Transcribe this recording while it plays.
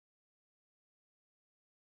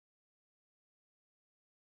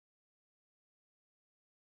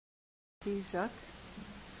Merci, Jacques.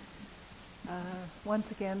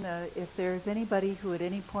 Once again, if there's anybody who at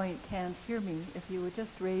any point can't hear me, if you would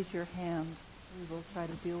just raise your hand, we will try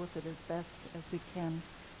to deal with it as best as we can.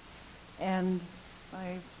 And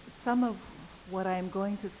some of what I'm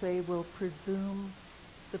going to say will presume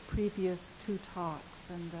the previous two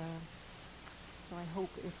talks, and so I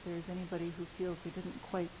hope if there's anybody who feels they didn't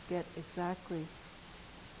quite get exactly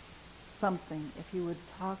something, if you would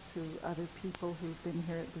talk to other people who've been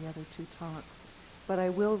here at the other two talks. But I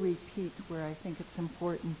will repeat where I think it's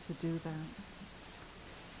important to do that.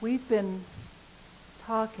 We've been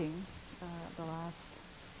talking the last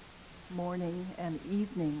morning and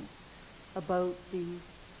evening about the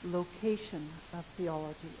location of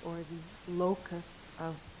theology, or the locus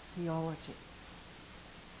of theology.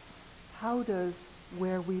 How does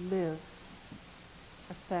where we live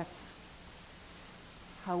affect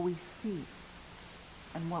how we see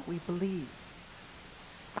and what we believe?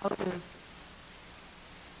 How does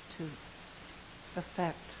to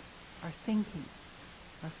affect our thinking,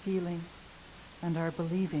 our feeling, and our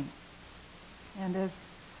believing? And as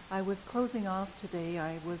I was closing off today,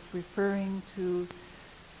 I was referring to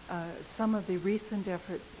some of the recent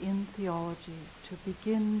efforts in theology to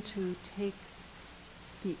begin to take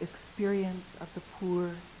the experience of the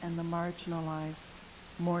poor and the marginalized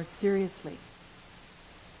more seriously.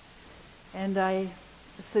 And I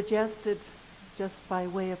suggested, just by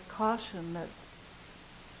way of caution,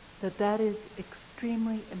 that is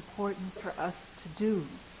extremely important for us to do,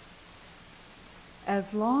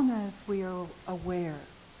 as long as we are aware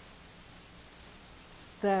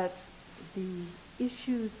that the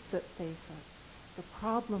issues that face us, the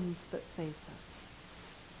problems that face us,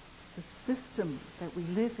 the system that we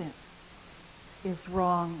live in is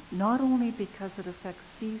wrong, not only because it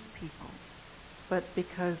affects these people, but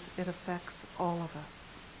because it affects all of us.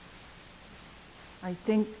 I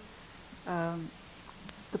think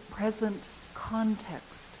the present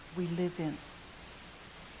context we live in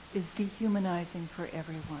is dehumanizing for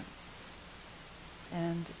everyone.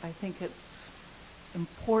 And I think it's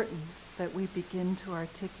important that we begin to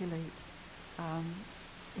articulate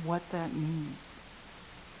what that means.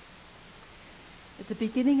 At the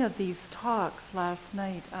beginning of these talks last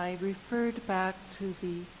night, I referred back to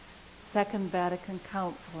the Second Vatican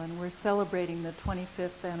Council, and we're celebrating the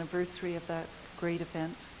 25th anniversary of that great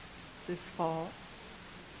event this fall.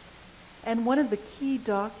 And one of the key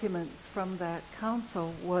documents from that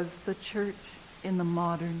council was the Church in the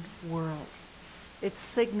Modern World. It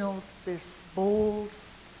signaled this bold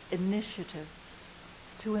initiative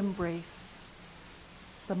to embrace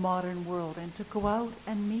the modern world and to go out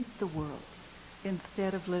and meet the world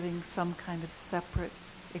instead of living some kind of separate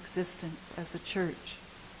existence as a church.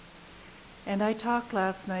 And I talked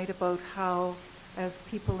last night about how, as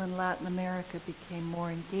people in Latin America became more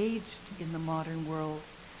engaged in the modern world,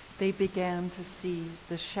 they began to see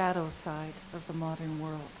the shadow side of the modern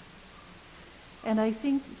world. And I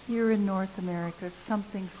think here in North America,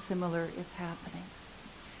 something similar is happening.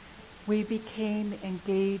 We became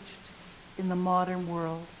engaged in the modern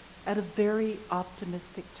world at a very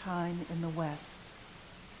optimistic time in the West.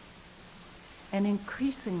 And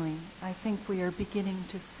increasingly, I think we are beginning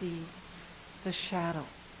to see the shadow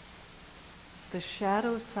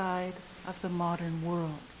side of the modern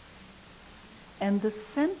world. And the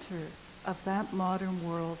center of that modern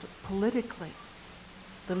world politically,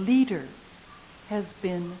 the leader, has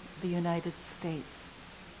been the United States.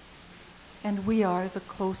 And we are the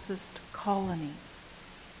closest colony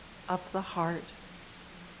of the heart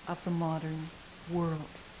of the modern world,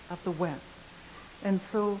 of the West. And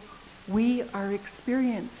so we are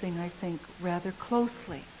experiencing, I think, rather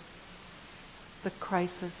closely the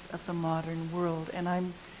crisis of the modern world. And I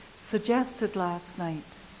suggested last night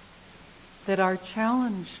that our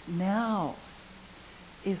challenge now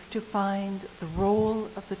is to find the role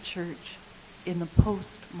of the church in the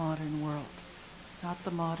postmodern world, not the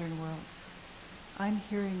modern world. I'm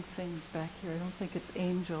hearing things back here. I don't think it's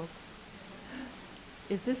angels.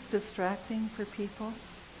 Is this distracting for people?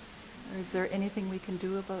 Or is there anything we can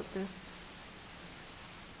do about this?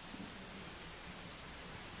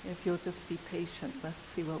 If you'll just be patient, let's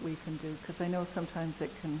see what we can do, because I know sometimes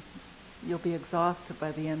you'll be exhausted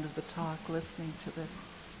by the end of the talk listening to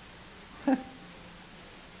this.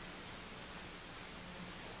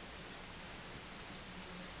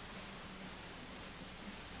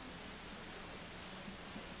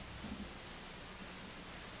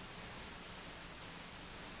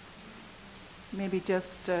 Maybe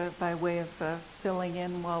just by way of filling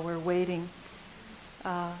in while we're waiting,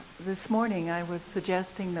 this morning I was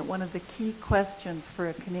suggesting that one of the key questions for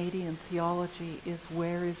a Canadian theology is,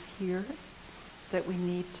 where is here? that we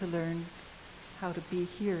need to learn how to be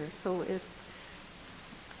here. So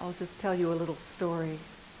I'll just tell you a little story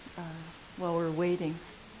while we're waiting,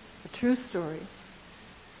 a true story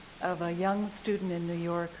of a young student in New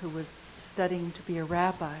York who was studying to be a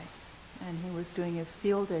rabbi, and he was doing his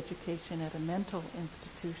field education at a mental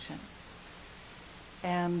institution.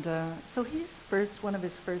 And so one of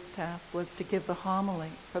his first tasks was to give the homily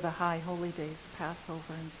for the High Holy Days,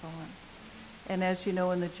 Passover and so on. And as you know,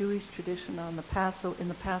 in the Jewish tradition, in the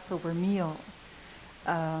Passover meal,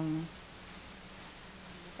 the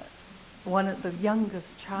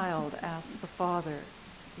youngest child asks the father,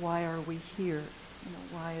 "Why are we here?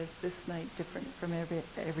 Why is this night different from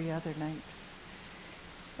every other night?"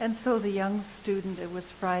 And so the young student, it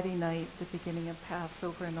was Friday night, the beginning of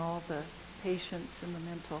Passover, and all the patients in the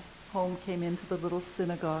mental home came into the little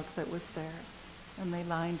synagogue that was there, and they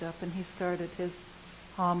lined up, and he started his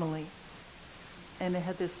homily. And it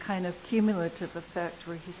had this kind of cumulative effect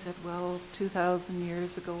where he said, well, 2,000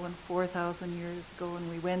 years ago and 4,000 years ago, and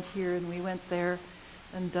we went here and we went there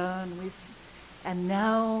and done. And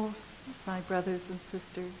now, my brothers and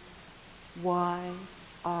sisters, why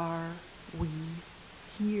are we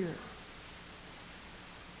here?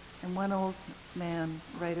 And one old man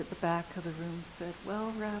right at the back of the room said,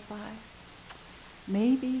 well, Rabbi,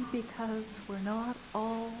 maybe because we're not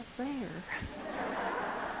all there.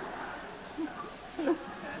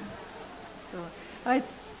 So I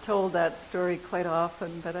told that story quite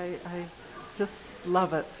often, but I just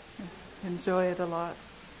love it, enjoy it a lot.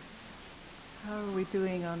 How are we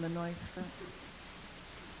doing on the noise front?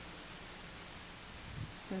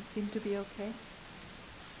 Does it seem to be okay?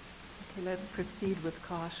 Okay, let's proceed with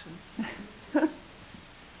caution.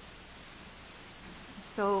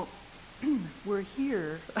 So we're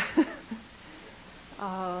here,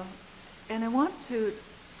 and I want to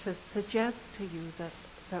suggest to you that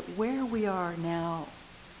where we are now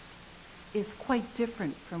is quite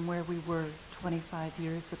different from where we were 25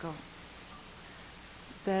 years ago.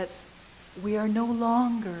 That we are no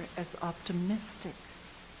longer as optimistic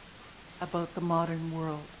about the modern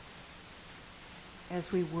world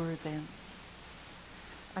as we were then.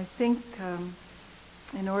 I think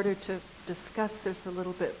in order to discuss this a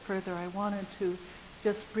little bit further, I wanted to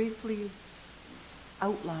just briefly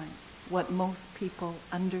outline what most people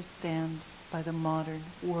understand by the modern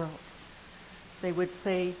world. They would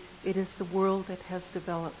say it is the world that has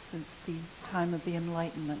developed since the time of the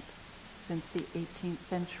Enlightenment, since the 18th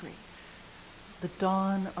century, the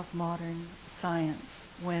dawn of modern science,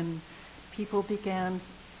 when people began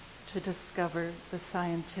to discover the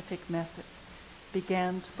scientific method,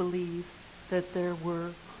 began to believe that there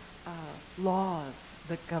were laws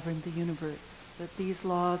that governed the universe, that these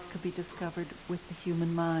laws could be discovered with the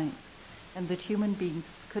human mind, and that human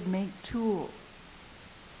beings could make tools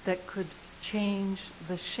that could change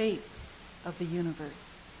the shape of the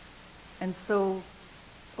universe. And so,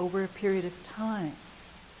 over a period of time,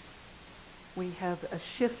 we have a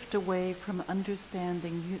shift away from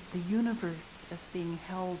understanding the universe as being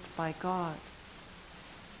held by God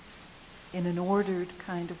in an ordered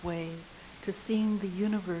kind of way, to seeing the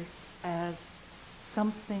universe as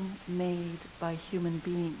something made by human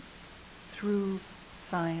beings through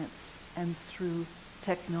science and through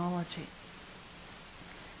technology.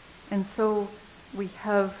 And so we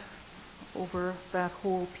have, over that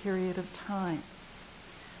whole period of time,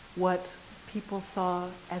 what people saw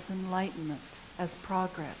as enlightenment, as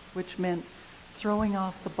progress, which meant throwing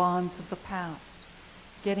off the bonds of the past,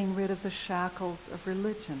 getting rid of the shackles of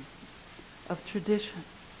religion, of tradition,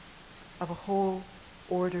 of a whole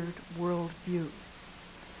ordered worldview.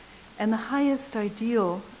 And the highest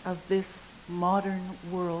ideal of this modern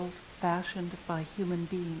world fashioned by human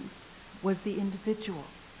beings was the individual.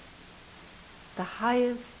 The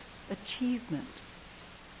highest achievement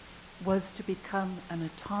was to become an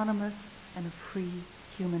autonomous and a free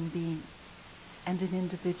human being and an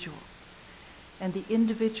individual. And the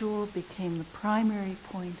individual became the primary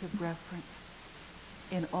point of reference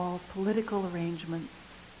in all political arrangements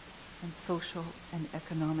and social and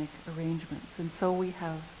economic arrangements. And so we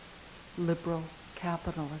have liberal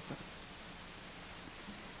capitalism.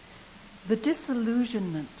 The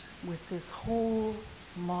disillusionment with this whole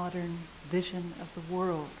modern vision of the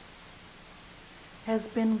world has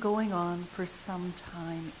been going on for some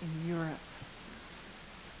time in Europe.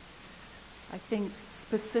 I think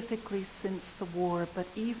specifically since the war, but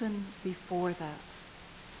even before that,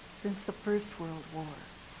 since the First World War.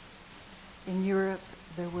 In Europe,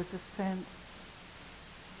 there was a sense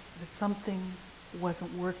that something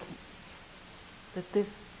wasn't working, that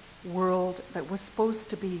this world that was supposed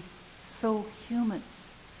to be so human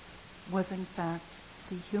was in fact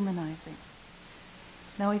dehumanizing.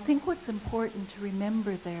 Now, I think what's important to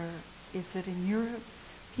remember there is that in Europe,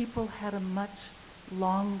 people had a much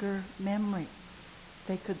longer memory.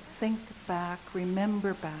 They could think back,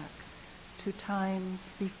 remember back to times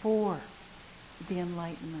before the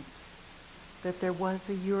Enlightenment, that there was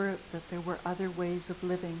a Europe, that there were other ways of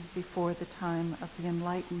living before the time of the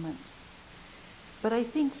Enlightenment. But I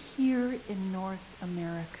think here in North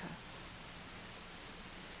America,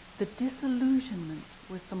 the disillusionment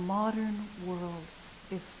with the modern world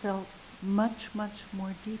is felt much, much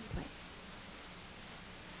more deeply.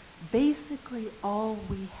 Basically, all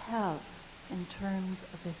we have in terms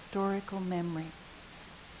of historical memory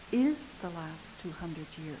is the last 200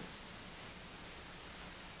 years.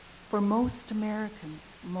 For most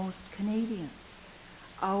Americans, most Canadians,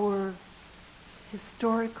 our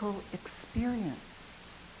historical experience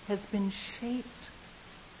has been shaped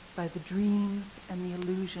by the dreams and the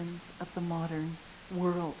illusions of the modern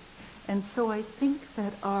world. And so I think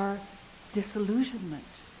that our disillusionment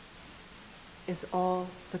is all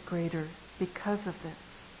the greater because of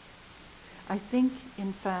this. I think,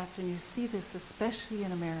 in fact, and you see this especially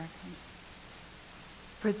in Americans,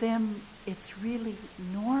 for them it's really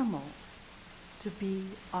normal to be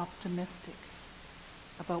optimistic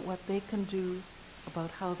about what they can do, about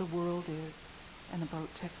how the world is, and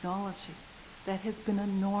about technology. That has been a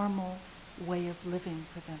normal way of living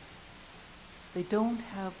for them. They don't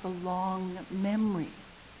have the long memory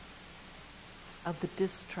of the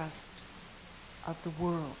distrust of the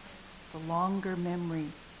world, the longer memory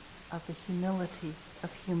of the humility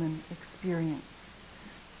of human experience.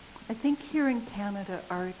 I think here in Canada,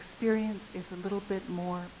 our experience is a little bit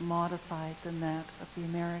more modified than that of the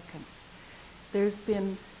Americans. There's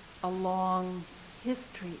been a long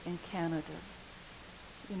history in Canada.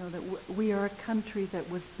 You know, that we are a country that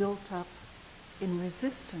was built up in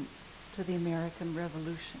resistance to the American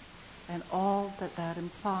Revolution and all that that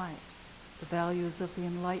implied, the values of the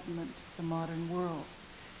Enlightenment, the modern world,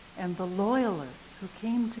 and the loyalists who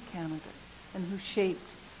came to Canada and who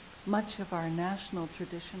shaped much of our national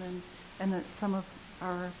tradition and that some of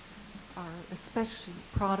our especially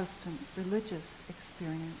Protestant religious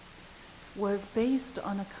experience was based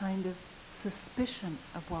on a kind of suspicion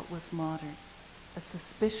of what was modern, a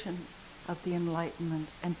suspicion of the Enlightenment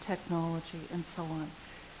and technology and so on.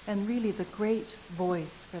 And really the great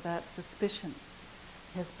voice for that suspicion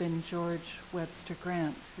has been George Webster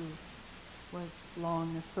Grant, who was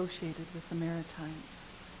long associated with the Maritimes.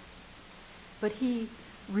 But he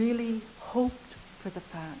really hoped for the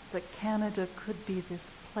fact that Canada could be this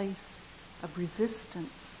place of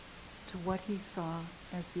resistance to what he saw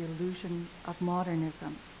as the illusion of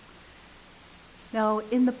modernism. Now,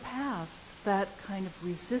 in the past, that kind of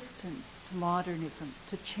resistance to modernism,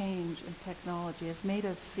 to change and technology, has made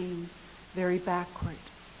us seem very backward.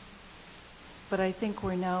 But I think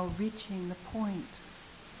we're now reaching the point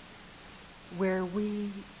where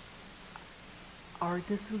our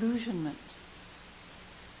disillusionment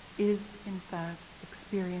is in fact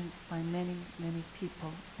experienced by many, many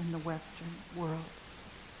people in the Western world.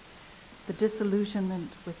 The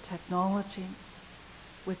disillusionment with technology,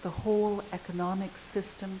 with the whole economic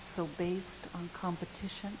system so based on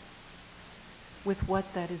competition, with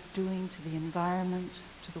what that is doing to the environment,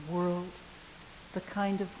 to the world, the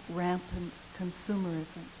kind of rampant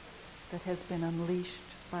consumerism that has been unleashed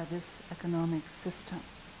by this economic system.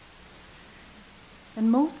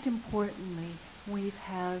 And most importantly, we've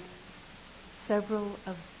had several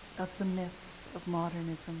of the myths of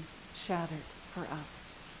modernism shattered for us.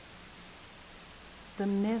 The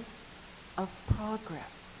myth of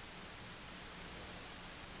progress.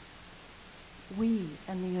 We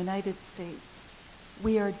in the United States,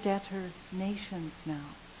 we are debtor nations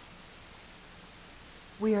now.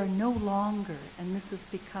 We are no longer, and this is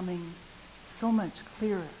becoming so much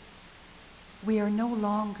clearer, we are no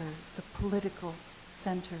longer the political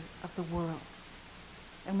center of the world.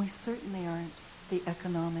 And we certainly aren't the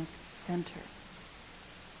economic center.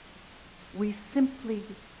 We simply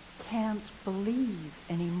can't believe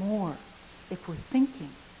anymore, if we're thinking,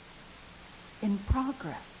 in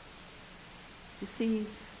progress. You see,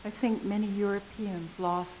 I think many Europeans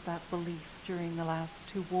lost that belief during the last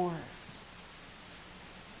 2 wars.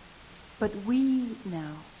 But we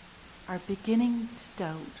now are beginning to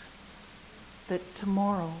doubt that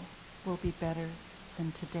tomorrow will be better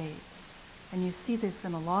than today. And you see this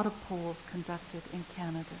in a lot of polls conducted in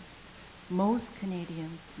Canada. Most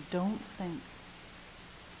Canadians don't think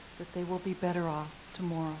that they will be better off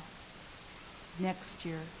tomorrow, next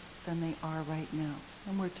year, than they are right now.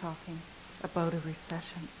 And we're talking about a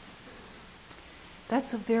recession.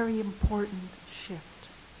 That's a very important shift.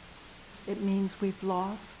 It means we've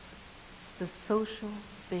lost the social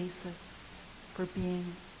basis for being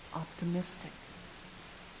optimistic.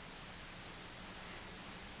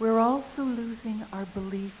 We're also losing our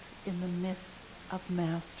belief in the myth of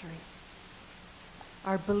mastery.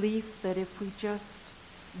 Our belief that if we just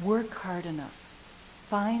work hard enough,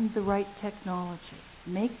 find the right technology,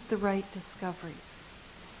 make the right discoveries,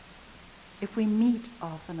 if we meet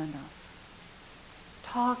often enough,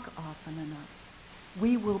 talk often enough,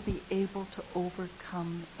 we will be able to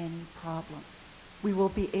overcome any problem. We will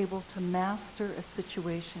be able to master a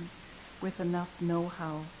situation with enough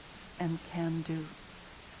know-how and can-do.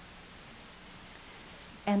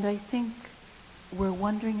 And I think we're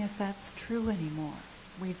wondering if that's true anymore.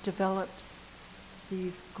 We've developed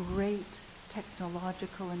these great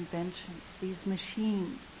technological inventions, these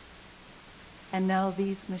machines, and now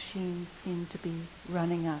these machines seem to be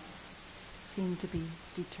running us, seem to be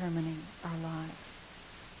determining our lives.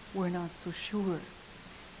 We're not so sure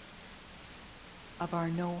of our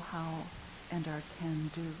know-how and our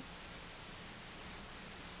can-do.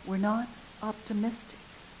 We're not optimistic.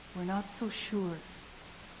 We're not so sure.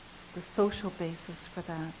 The social basis for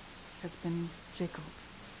that has been jiggled.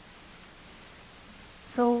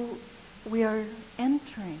 So we are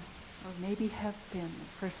entering, or maybe have been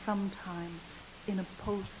for some time, in a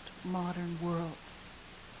post-modern world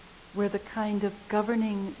where the kind of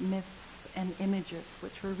governing myths and images,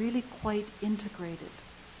 which were really quite integrated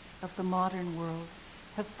of the modern world,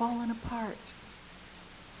 have fallen apart.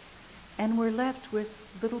 And we're left with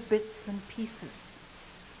little bits and pieces.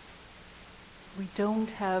 We don't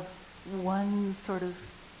have one sort of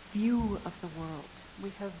view of the world.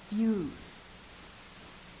 We have views.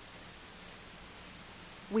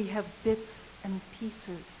 We have bits and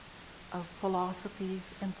pieces of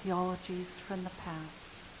philosophies and theologies from the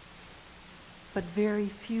past. But very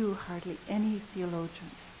few, hardly any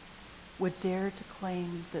theologians would dare to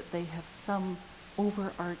claim that they have some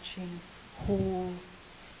overarching whole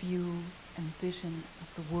view and vision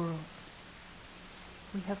of the world.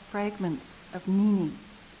 We have fragments of meaning,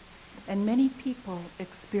 and many people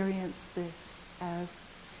experience this as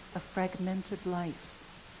a fragmented life.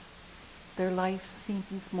 Their life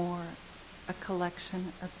seems more a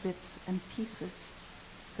collection of bits and pieces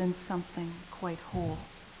than something quite whole.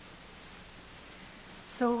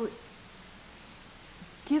 So,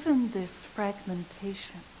 given this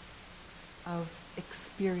fragmentation of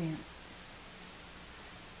experience,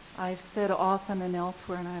 I've said often and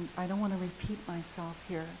elsewhere, and I don't want to repeat myself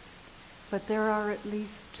here, but there are at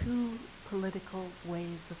least two political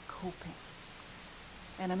ways of coping.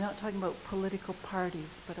 And I'm not talking about political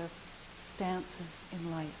parties, but of stances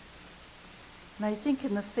in life. And I think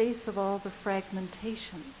in the face of all the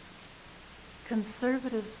fragmentations,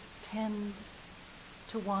 conservatives tend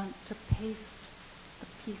to want to paste the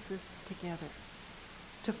pieces together,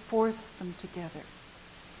 to force them together,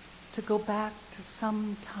 to go back to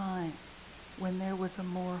some time when there was a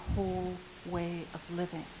more whole way of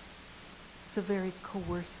living. It's a very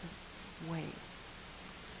coercive way.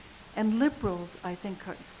 And liberals, I think,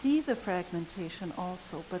 see the fragmentation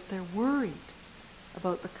also, but they're worried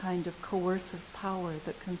about the kind of coercive power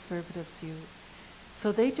that conservatives use.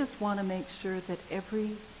 So they just want to make sure that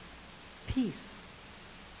every piece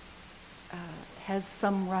has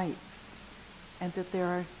some rights, and that there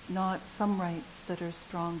are not some rights that are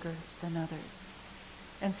stronger than others.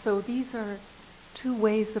 And so these are two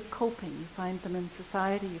ways of coping. You find them in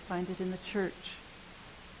society, you find it in the church.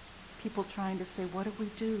 People trying to say, what do we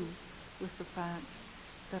do with the fact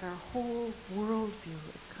that our whole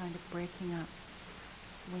worldview is kind of breaking up?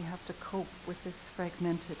 We have to cope with this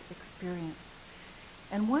fragmented experience.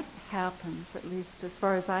 And what happens, at least as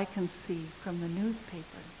far as I can see from the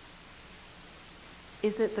newspaper,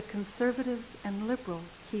 is that the conservatives and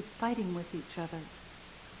liberals keep fighting with each other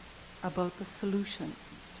about the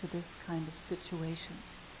solutions to this kind of situation.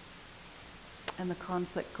 And the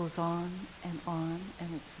conflict goes on, and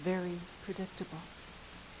it's very predictable.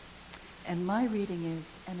 And my reading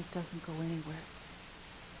is, and it doesn't go anywhere,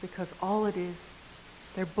 because all it is,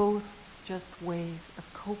 they're both just ways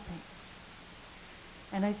of coping.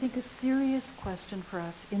 And I think a serious question for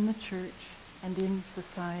us in the church and in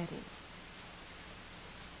society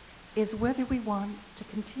is whether we want to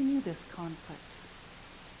continue this conflict,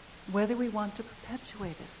 whether we want to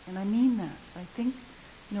perpetuate it. And I mean that. I think,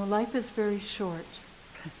 life is very short.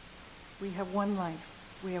 We have one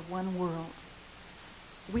life. We have one world.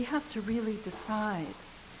 We have to really decide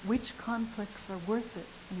which conflicts are worth it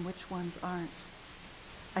and which ones aren't.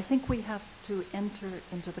 I think we have to enter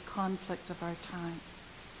into the conflict of our time.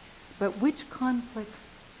 But which conflicts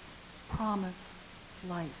promise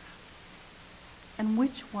life? And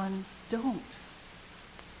which ones don't?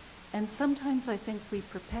 And sometimes I think we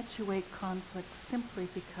perpetuate conflict simply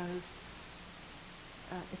because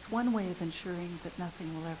it's one way of ensuring that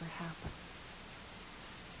nothing will ever happen.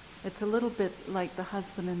 It's a little bit like the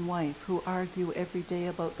husband and wife who argue every day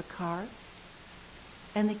about the car,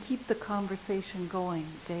 and they keep the conversation going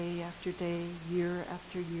day after day, year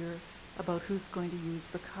after year, about who's going to use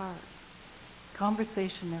the car.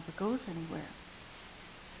 Conversation never goes anywhere.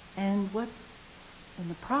 And what, in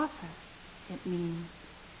the process, it means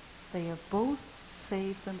they have both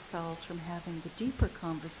saved themselves from having the deeper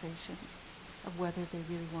conversation of whether they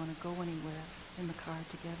really want to go anywhere in the car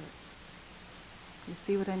together. You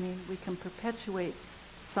see what I mean? We can perpetuate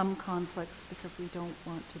some conflicts because we don't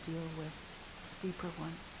want to deal with deeper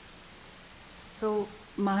ones. So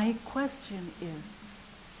my question is,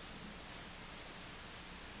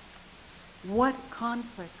 what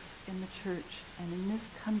conflicts in the church and in this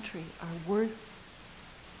country are worth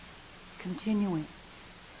continuing?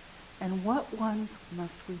 And what ones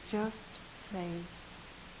must we just say,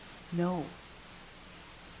 no,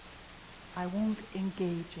 I won't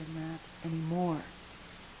engage in that anymore?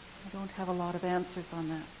 I don't have a lot of answers on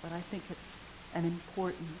that, but I think it's an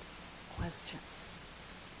important question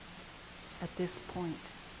at this point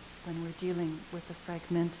when we're dealing with a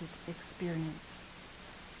fragmented experience.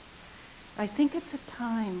 I think it's a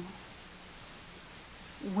time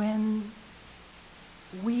when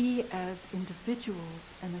we as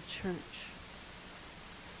individuals and a church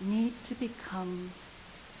need to become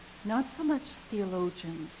not so much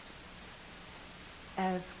theologians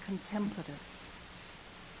as contemplatives.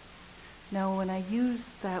 Now, when I use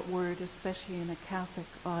that word, especially in a Catholic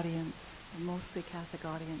audience, a mostly Catholic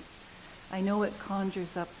audience, I know it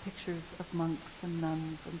conjures up pictures of monks and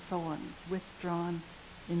nuns and so on, withdrawn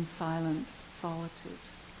in silence, solitude.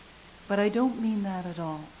 But I don't mean that at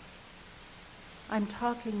all. I'm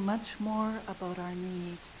talking much more about our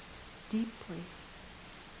need deeply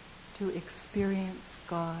to experience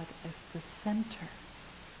God as the center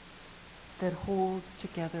that holds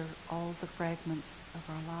together all the fragments of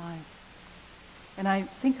our lives. And I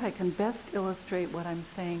think I can best illustrate what I'm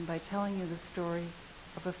saying by telling you the story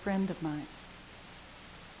of a friend of mine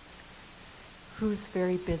who's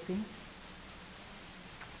very busy.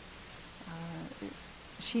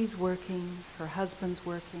 She's working, her husband's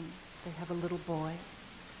working, they have a little boy.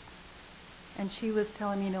 And she was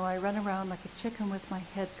telling me, I run around like a chicken with my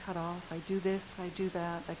head cut off. I do this, I do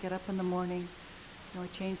that. I get up in the morning, I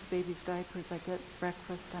change the baby's diapers, I get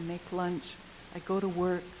breakfast, I make lunch, I go to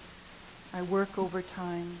work, I work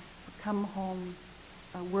overtime, I come home,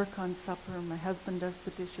 I work on supper, my husband does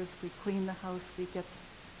the dishes, we clean the house, we get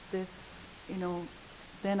this,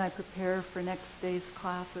 then I prepare for next day's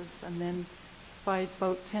classes, and then by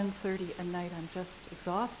about 10:30 at night, I'm just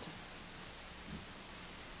exhausted.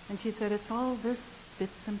 And she said, it's all this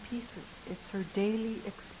bits and pieces. It's her daily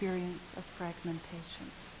experience of fragmentation.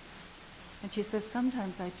 And she says,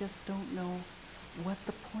 sometimes I just don't know what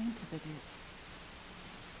the point of it is.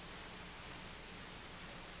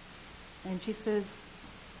 And she says,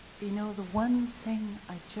 the one thing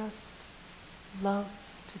I just love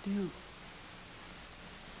to do.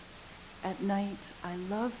 At night, I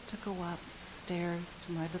love to go upstairs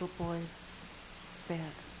to my little boy's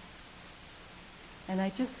bed. And I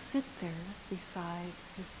just sit there beside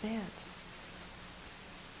his bed.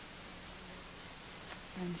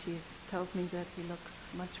 And she tells me that he looks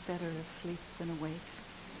much better asleep than awake.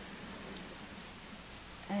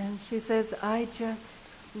 And she says, I just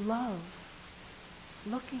love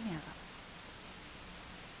looking at him.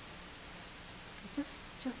 I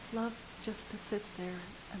just love just to sit there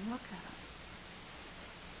and look at him.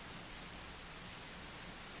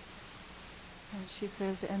 And she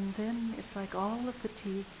says, and then it's like all the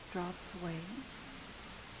fatigue drops away.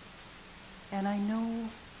 And I know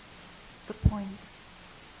the point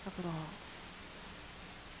of it all.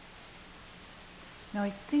 Now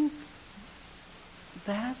I think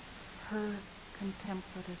that's her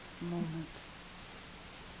contemplative moment.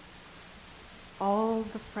 All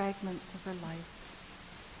the fragments of her life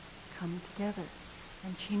come together,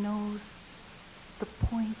 and she knows the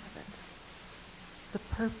point of it, the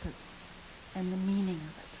purpose and the meaning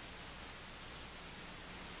of it.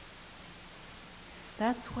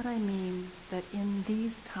 That's what I mean, that in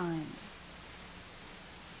these times,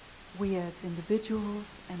 we as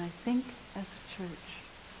individuals, and I think as a church,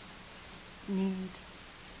 need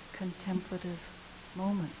contemplative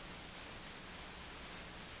moments.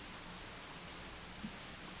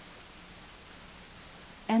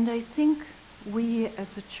 And I think we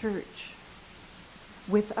as a church,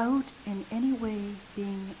 without in any way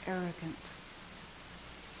being arrogant,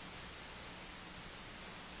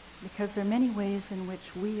 Because there are many ways in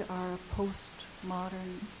which we are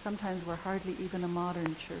postmodern. Sometimes we're hardly even a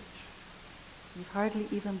modern church. We've hardly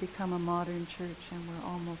even become a modern church, and we're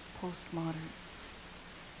almost postmodern.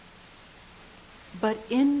 But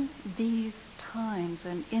in these times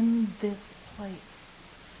and in this place,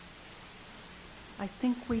 I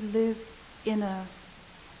think we live in a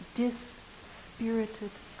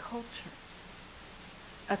dispirited culture.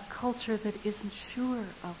 A culture that isn't sure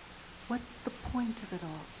of what's the point of it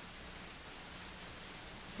all.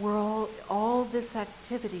 We're all this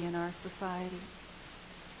activity in our society,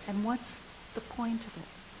 and what's the point of it?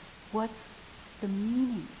 What's the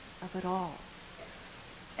meaning of it all?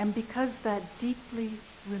 And because that deeply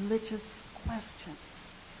religious question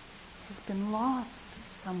has been lost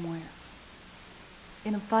somewhere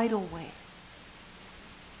in a vital way,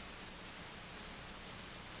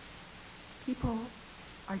 people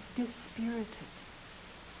are dispirited.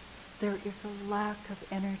 There is a lack of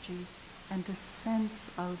energy and a sense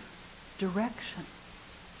of direction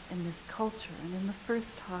in this culture. And in the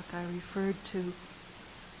first talk, I referred to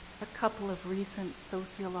a couple of recent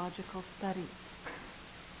sociological studies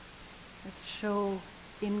that show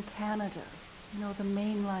in Canada, the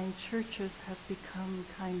mainline churches have become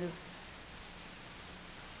kind of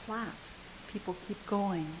flat. People keep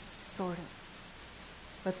going, sort of.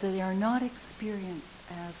 But they are not experienced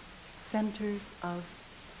as centers of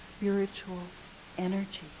spiritual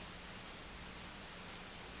energy.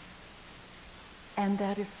 And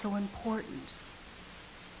that is so important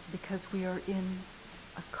because we are in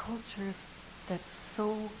a culture that is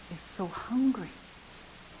so hungry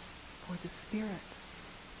for the Spirit,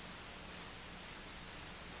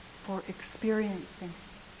 for experiencing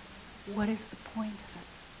what is the point of it.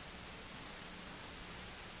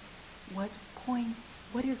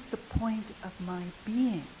 What is the point of my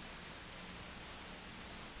being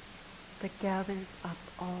that gathers up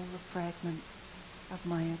all the fragments of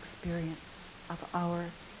my experience, of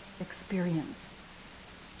our experience?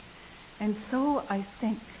 And so I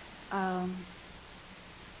think, and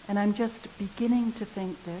I'm just beginning to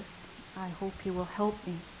think this, I hope you will help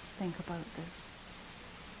me think about this,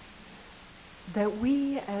 that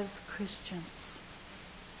we as Christians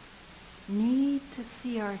need to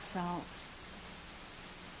see ourselves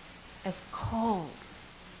as called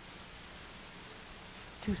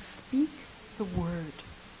to speak the word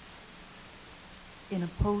in a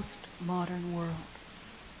postmodern world.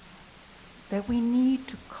 That we need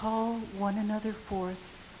to call one another forth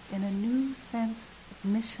in a new sense of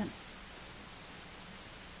mission.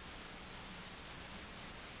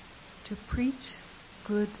 To preach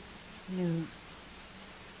good news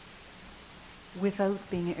without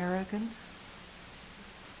being arrogant,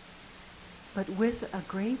 but with a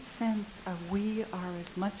great sense of we are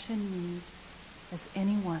as much in need as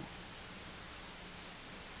anyone.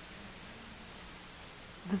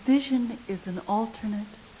 The vision is an alternate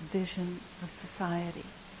vision of society.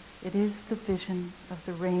 It is the vision of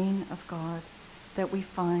the reign of God that we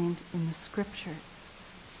find in the scriptures.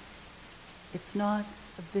 It's not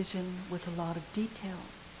a vision with a lot of detail,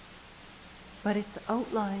 but its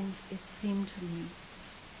outlines, it seemed to me,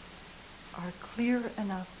 are clear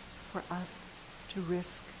enough for us to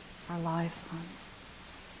risk our lives on.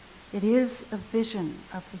 It is a vision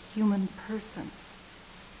of the human person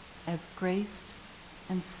as graced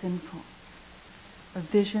and sinful, a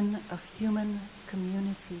vision of human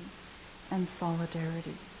community and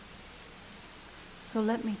solidarity. So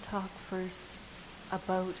let me talk first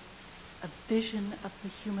about a vision of the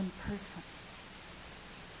human person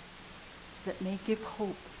that may give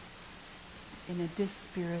hope in a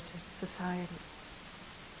dispirited society.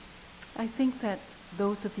 I think that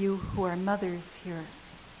those of you who are mothers here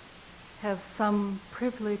have some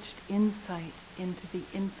privileged insight into the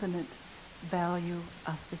infinite value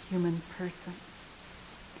of the human person.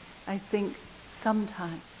 I think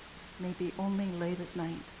sometimes, maybe only late at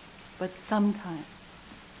night, but sometimes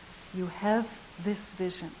you have this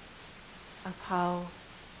vision of how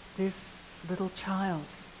this little child,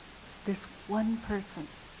 this one person,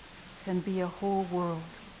 can be a whole world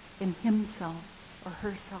in himself or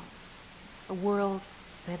herself, a world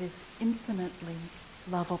that is infinitely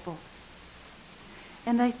lovable.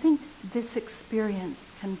 And I think this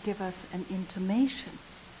experience can give us an intimation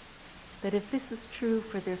that if this is true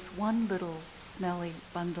for this one little smelly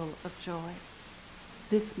bundle of joy,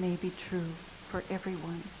 this may be true for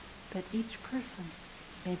everyone, that each person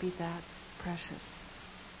may be that precious.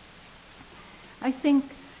 I think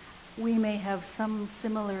we may have some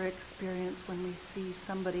similar experience when we see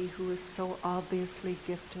somebody who is so obviously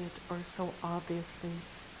gifted or so obviously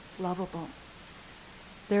lovable.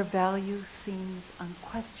 Their value seems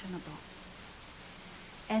unquestionable.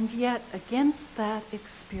 And yet, against that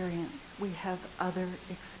experience, we have other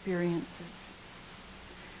experiences.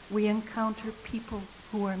 We encounter people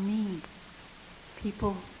who are mean,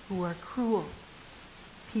 people who are cruel,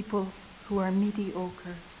 people who are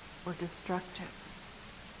mediocre or destructive.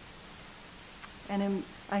 And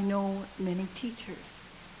I know many teachers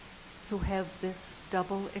who have this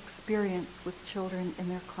double experience with children in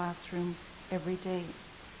their classroom every day.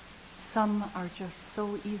 Some are just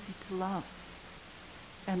so easy to love,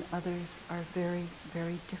 and others are very,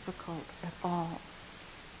 very difficult at all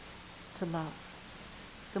to love.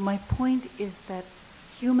 So my point is that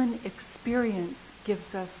human experience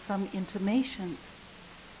gives us some intimations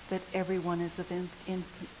that everyone is of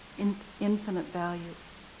infinite value,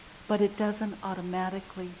 but it doesn't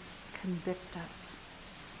automatically convict us.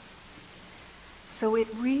 So it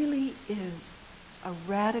really is a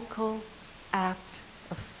radical act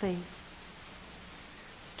of faith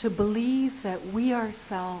to believe that we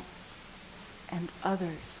ourselves and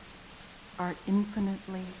others are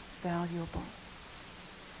infinitely valuable.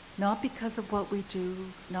 Not because of what we do,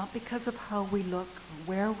 not because of how we look, or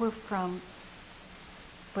where we're from,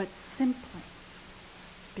 but simply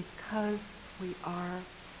because we are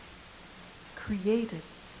created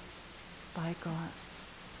by God.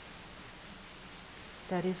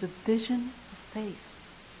 That is a vision of faith.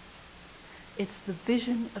 It's the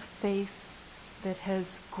vision of faith that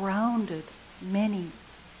has grounded many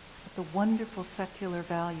of the wonderful secular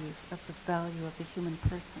values of the value of the human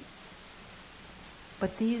person.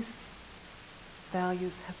 But these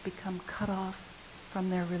values have become cut off from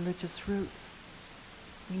their religious roots.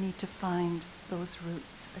 We need to find those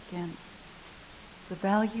roots again. The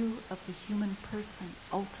value of the human person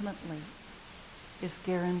ultimately is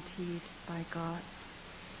guaranteed by God.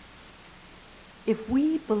 If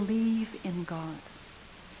we believe in God,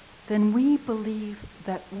 then we believe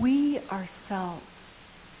that we ourselves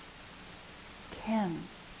can,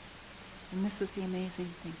 and this is the amazing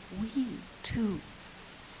thing, we too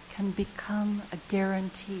can become a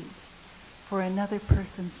guarantee for another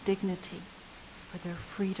person's dignity, for their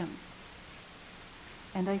freedom.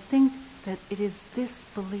 And I think that it is this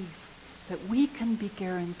belief that we can be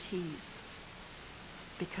guarantees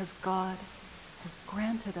because God has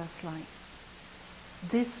granted us life.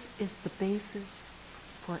 This is the basis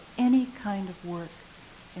for any kind of work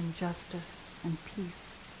in justice and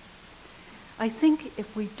peace. I think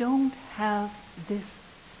if we don't have this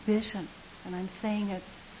vision, and I'm saying it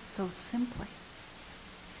so simply,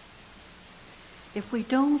 if we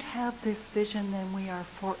don't have this vision, then we are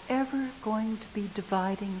forever going to be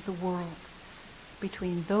dividing the world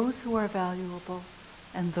between those who are valuable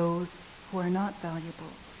and those who are not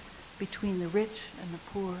valuable, between the rich and the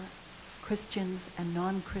poor, Christians and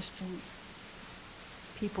non-Christians,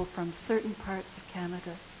 people from certain parts of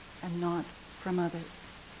Canada and not from others,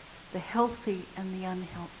 the healthy and the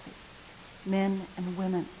unhealthy, men and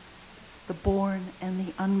women, the born and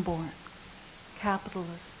the unborn,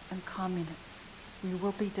 capitalists and communists. We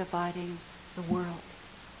will be dividing the world.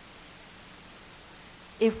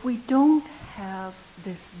 If we don't have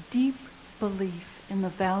this deep belief in the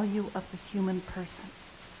value of the human person,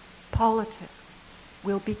 politics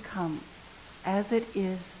will become, as it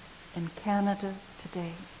is in Canada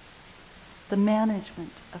today, the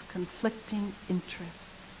management of conflicting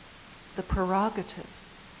interests, the prerogative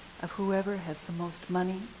of whoever has the most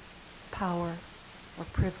money, power, or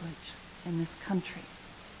privilege in this country.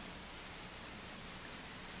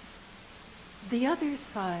 The other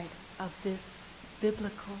side of this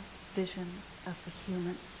biblical vision of the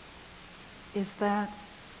human is that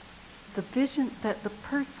the vision that the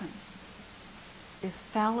person is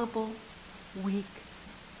fallible, weak,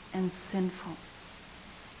 and sinful.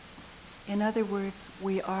 In other words,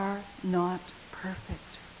 we are not perfect.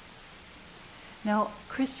 Now,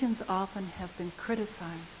 Christians often have been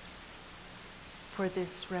criticized for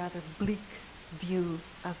this rather bleak view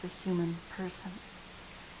of the human person.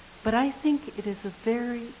 But I think it is a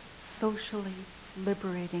very socially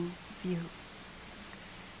liberating view.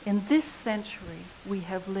 In this century, we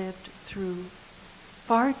have lived through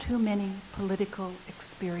far too many political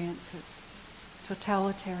experiences: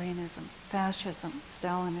 totalitarianism, fascism,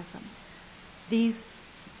 Stalinism. These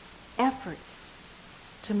efforts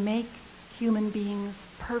to make human beings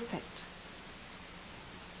perfect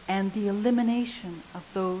and the elimination of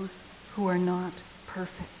those who are not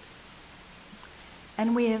perfect.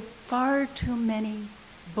 And we have far too many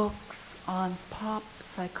books on pop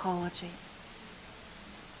psychology,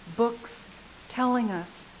 books telling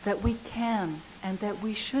us that we can and that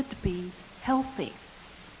we should be healthy.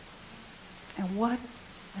 And what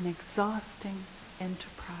an exhausting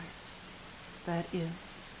enterprise that is.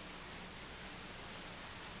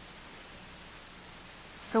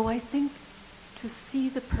 So I think to see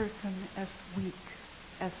the person as weak,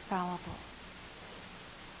 as fallible,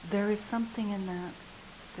 there is something in that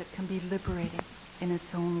that can be liberating in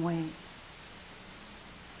its own way.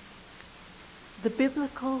 The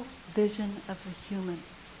biblical vision of the human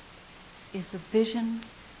is a vision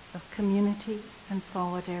of community and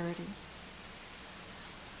solidarity.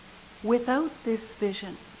 Without this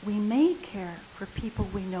vision, we may care for people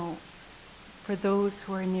we know, for those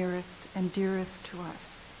who are nearest and dearest to us.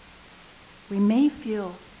 We may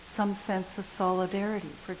feel some sense of solidarity,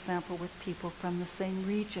 for example, with people from the same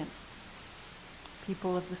region,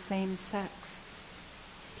 people of the same sex,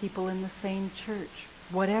 people in the same church,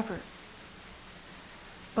 whatever.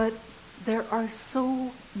 But there are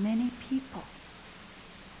so many people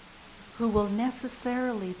who will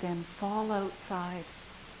necessarily then fall outside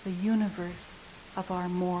the universe of our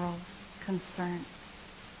moral concern.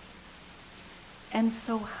 And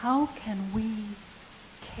so how can we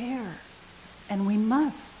care? And we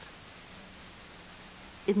must,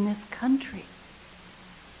 in this country,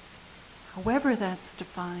 however that's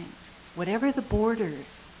defined, whatever the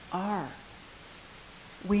borders are,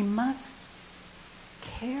 we must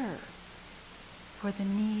care for the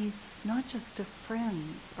needs not just of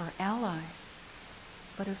friends or allies,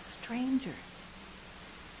 but of strangers,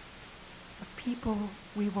 of people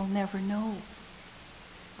we will never know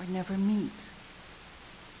or never meet.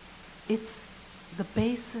 It's the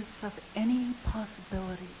basis of any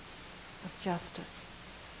possibility of justice.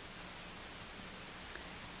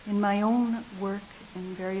 In my own work in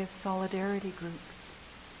various solidarity groups,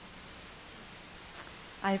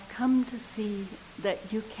 I've come to see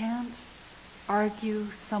that you can't argue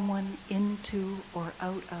someone into or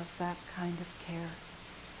out of that kind of care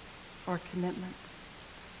or commitment.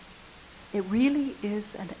 It really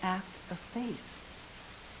is an act of faith.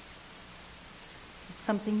 It's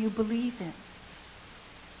something you believe in.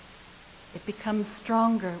 It becomes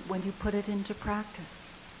stronger when you put it into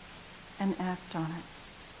practice and act on it.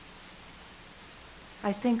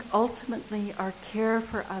 I think ultimately our care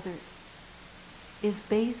for others is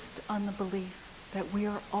based on the belief that we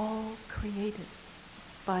are all created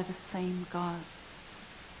by the same God.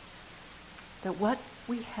 That what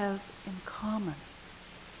we have in common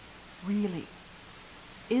really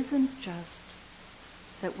isn't just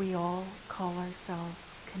that we all call ourselves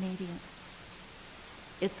Canadians.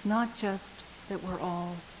 It's not just that we're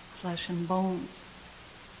all flesh and bones.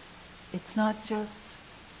 It's not just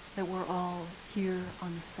that we're all here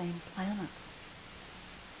on the same planet.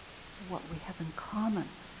 What we have in common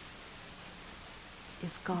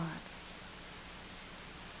is God.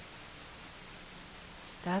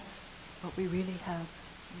 That's what we really have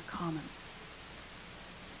in common.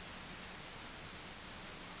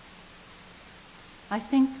 I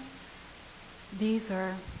think these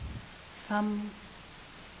are some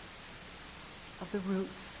of the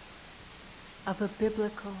roots of a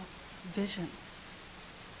biblical vision,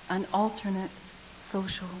 an alternate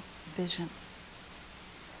social vision.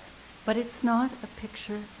 But it's not a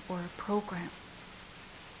picture or a program.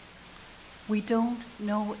 We don't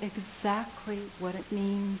know exactly what it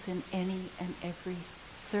means in any and every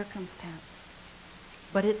circumstance,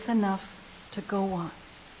 but it's enough to go on.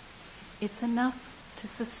 It's enough to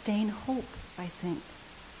sustain hope, I think,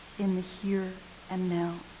 in the here and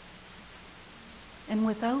now. And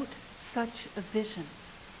without such a vision,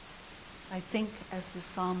 I think, as the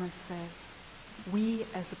psalmist says, we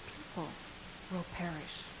as a people will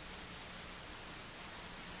perish.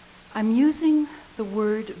 I'm using the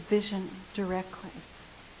word vision directly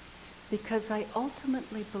because I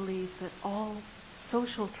ultimately believe that all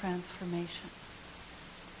social transformation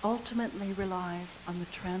ultimately relies on the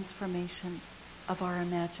transformation of our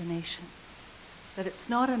imagination. That it's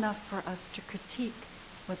not enough for us to critique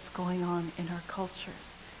what's going on in our culture.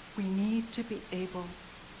 We need to be able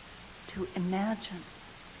to imagine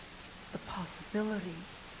the possibility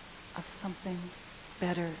of something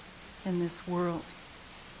better in this world.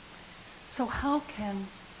 So how can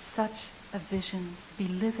such a vision be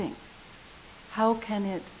living? How can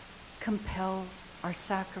it compel our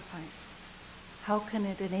sacrifice? How can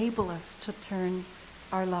it enable us to turn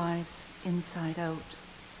our lives inside out?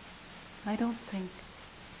 I don't think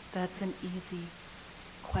that's an easy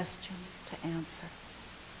question to answer.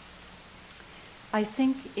 I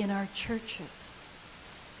think in our churches,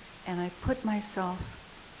 and I put myself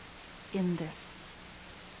in this,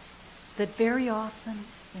 that very often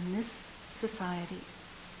in this society,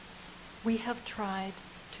 we have tried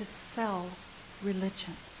to sell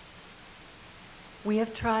religion. We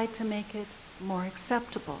have tried to make it more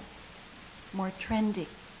acceptable, more trendy.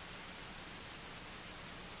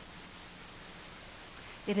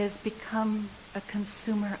 It has become a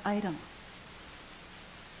consumer item.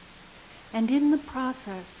 And in the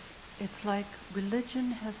process, it's like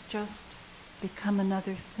religion has just become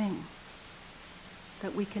another thing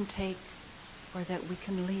that we can take or that we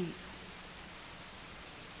can leave.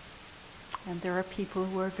 And there are people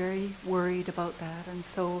who are very worried about that, and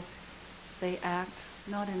so they act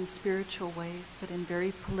not in spiritual ways, but in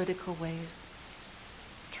very political ways,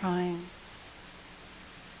 trying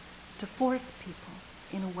to force people,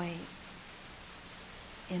 in a way,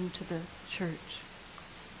 into the church.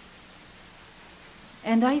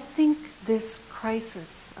 And I think this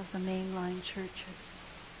crisis of the mainline churches,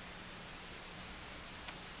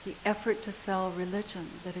 the effort to sell religion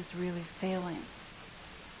that is really failing,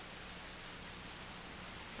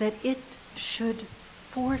 that it should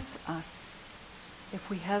force us, if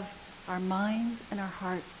we have our minds and our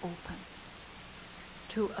hearts open,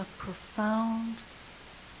 to a profound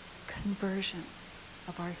conversion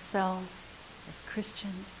of ourselves as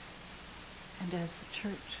Christians and as the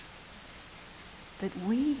church. That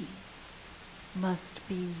we must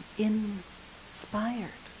be inspired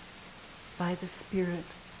by the Spirit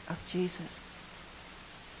of Jesus.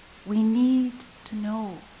 We need to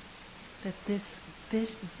know that this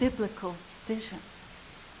biblical vision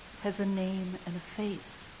has a name and a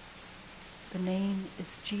face. The name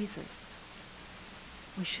is Jesus.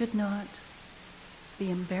 We should not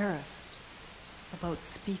be embarrassed about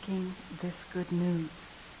speaking this good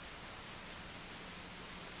news.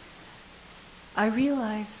 I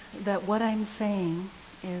realize that what I'm saying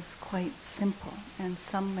is quite simple, and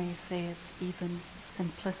some may say it's even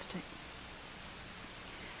simplistic.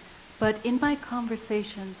 But in my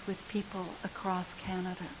conversations with people across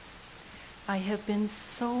Canada, I have been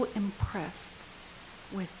so impressed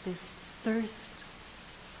with this thirst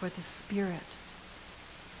for the Spirit.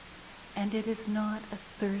 And it is not a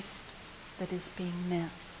thirst that is being met.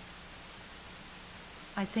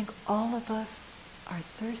 I think all of us are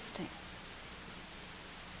thirsting.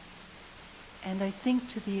 And I think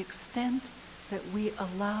to the extent that we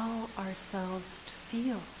allow ourselves to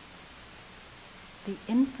feel the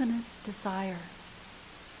infinite desire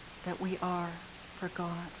that we are for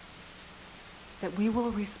God, that we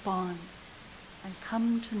will respond and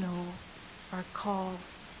come to know our call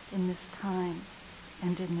in this time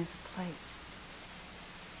and in this place.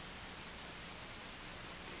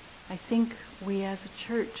 I think we as a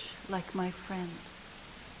church, like my friend,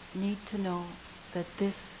 need to know that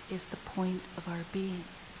this is the point of our being.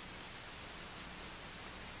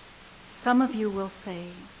 Some of you will say,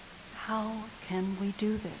 how can we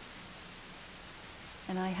do this?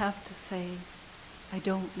 And I have to say, I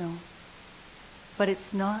don't know. But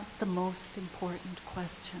it's not the most important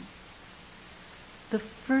question. The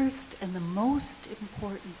first and the most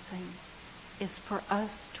important thing is for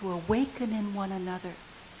us to awaken in one another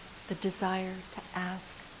the desire to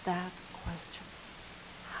ask that question.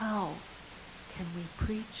 How can we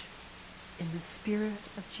preach in the Spirit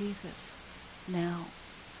of Jesus now?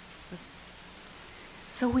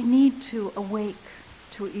 So we need to awake,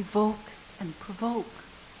 to evoke and provoke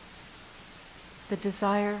the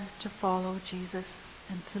desire to follow Jesus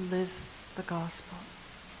and to live the gospel.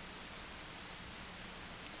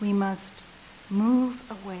 We must move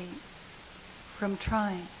away from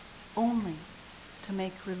trying only to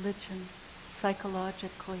make religion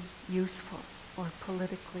psychologically useful or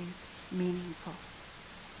politically meaningful.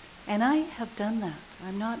 And I have done that.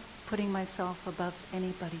 I'm not putting myself above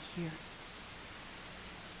anybody here.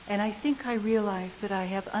 And I think I realize that I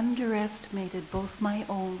have underestimated both my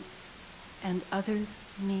own and others'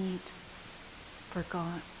 need for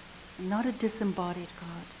God. Not a disembodied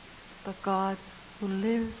God, but God who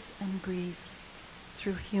lives and breathes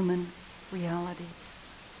through human realities.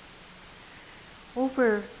 And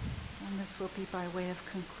this will be by way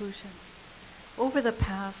of conclusion, over the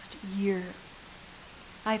past year,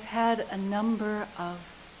 I've had a number of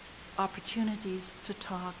opportunities to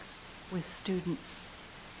talk with students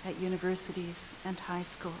at universities and high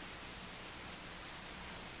schools.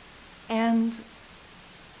 And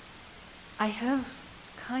I have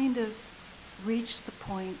kind of reached the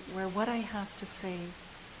point where what I have to say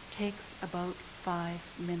takes about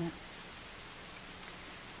 5 minutes.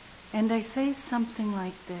 And I say something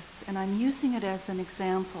like this, and I'm using it as an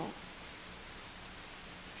example,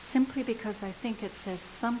 simply because I think it says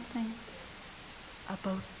something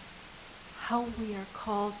about how we are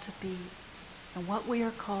called to be and what we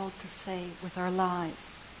are called to say with our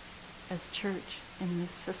lives as church in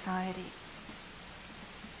this society.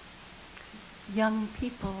 Young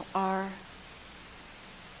people are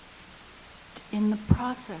in the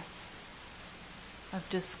process of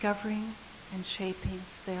discovering and shaping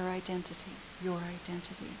their identity, your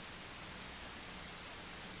identity.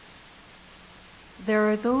 There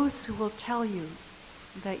are those who will tell you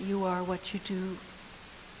that you are what you do,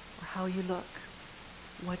 or how you look,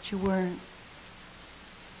 what you earn.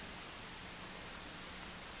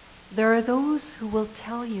 There are those who will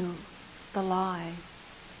tell you the lie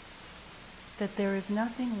that there is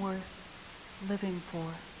nothing worth living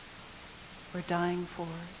for or dying for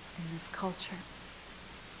in this culture.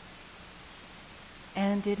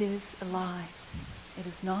 And it is a lie. It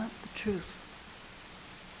is not the truth.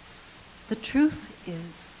 The truth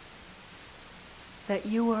is that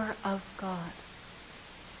you are of God,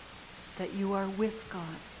 that you are with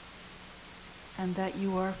God, and that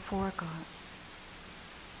you are for God.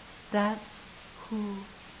 That's who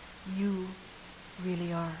you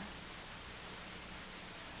really are.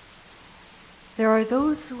 There are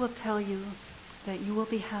those who will tell you that you will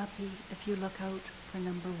be happy if you look out for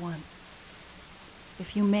number one,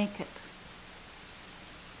 if you make it.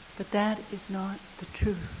 But that is not the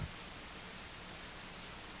truth.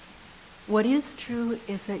 What is true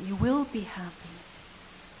is that you will be happy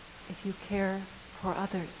if you care for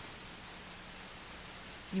others.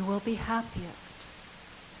 You will be happiest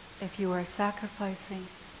if you are sacrificing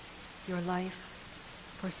your life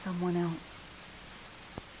for someone else.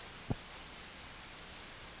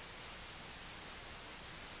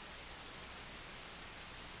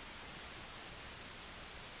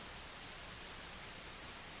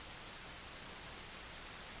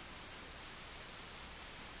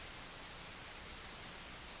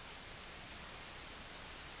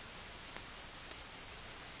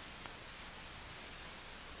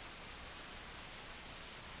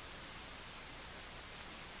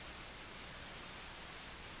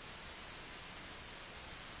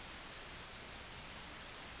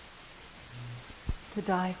 To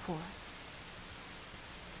die for.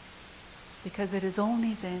 Because it is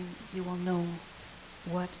only then you will know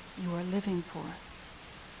what you are living for.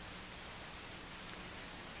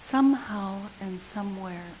 Somehow and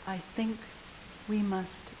somewhere, I think we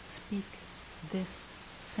must speak this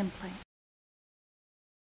simply.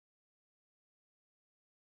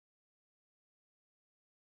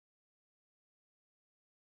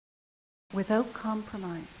 Without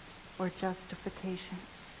compromise or justification.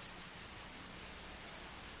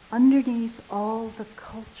 Underneath all the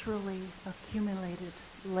culturally accumulated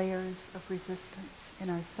layers of resistance in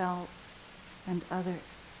ourselves and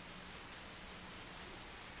others,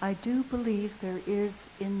 I do believe there is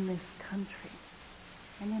in this country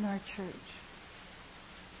and in our church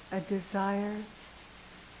a desire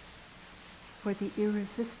for the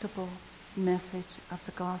irresistible message of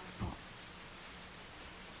the gospel.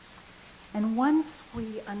 And once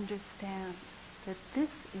we understand that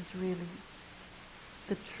this is really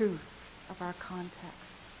the truth of our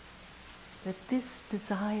context, that this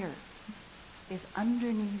desire is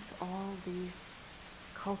underneath all these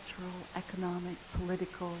cultural, economic,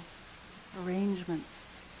 political arrangements.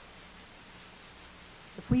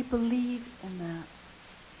 If we believe in that,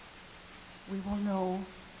 we will know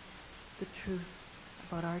the truth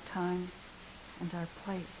about our time and our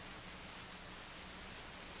place.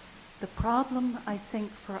 The problem, I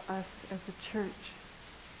think, for us as a church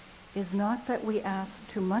is not that we ask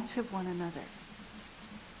too much of one another.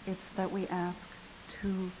 It's that we ask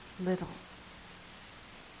too little.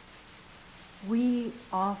 We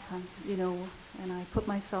often, and I put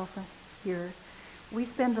myself here, we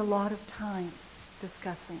spend a lot of time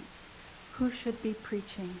discussing who should be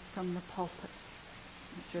preaching from the pulpit.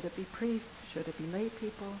 Should it be priests? Should it be lay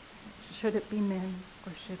people? Should it be men?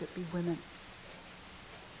 Or should it be women?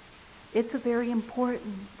 It's a very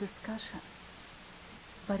important discussion.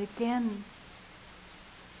 But again,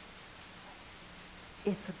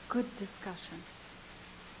 it's a good discussion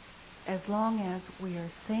as long as we are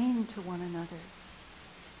saying to one another,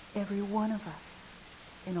 every one of us,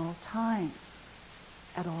 in all times,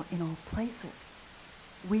 in all places,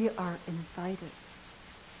 we are invited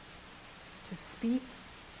to speak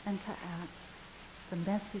and to act the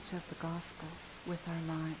message of the gospel with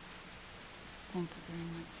our lives. Thank you very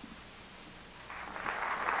much.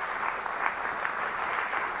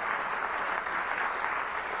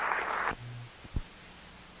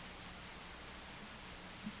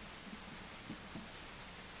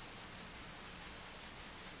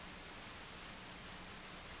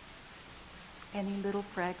 Any little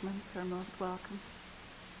fragments are most welcome.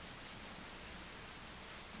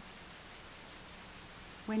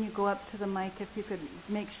 When you go up to the mic, if you could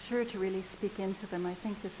make sure to really speak into them. I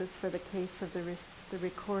think this is for the case of the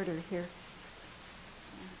recorder here.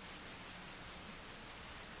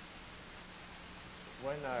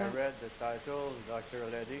 When I read the title, Dr.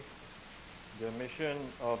 Leddy, the mission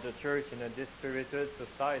of the church in a dispirited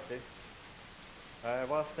society, I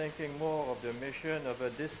was thinking more of the mission of a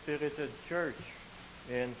dispirited church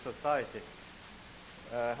in society.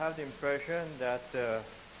 I have the impression that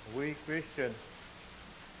we Christians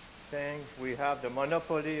think we have the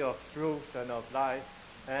monopoly of truth and of life,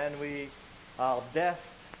 and we are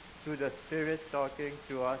deaf to the Spirit talking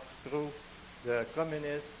to us through the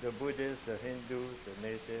communists, the Buddhists, the Hindus, the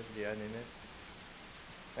natives, the animists.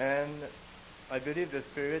 And I believe the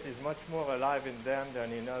Spirit is much more alive in them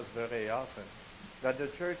than in us very often. That the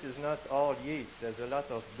church is not all yeast. There's a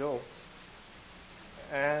lot of dough.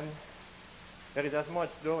 And there is as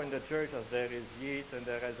much dough in the church as there is yeast, and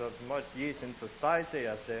there is as much yeast in society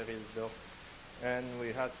as there is dough. And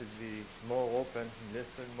we have to be more open,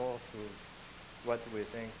 listen more to what we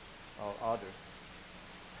think of others.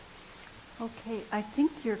 Okay, I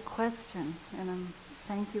think your question, and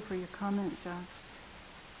thank you for your comment, Josh,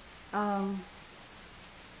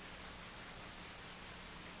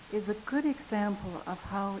 is a good example of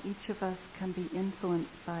how each of us can be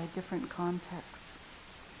influenced by different contexts.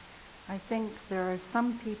 I think there are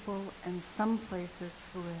some people and some places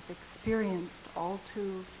who have experienced all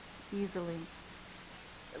too easily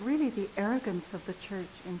really the arrogance of the church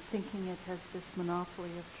in thinking it has this monopoly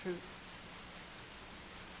of truth.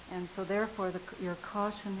 And so therefore your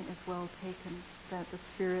caution is well taken that the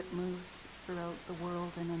Spirit moves throughout the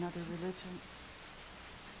world and in other religions.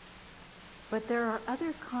 But there are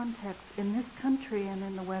other contexts in this country and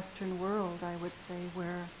in the Western world, I would say,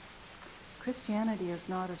 where Christianity is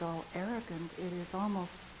not at all arrogant. It is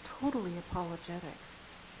almost totally apologetic.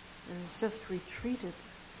 It is just retreated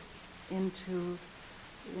into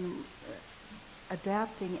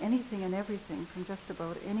adapting anything and everything from just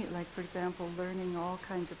about any, like for example, learning all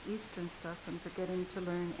kinds of Eastern stuff and forgetting to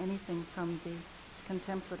learn anything from the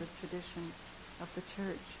contemplative tradition of the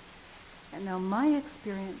church. And now my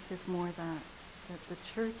experience is more that the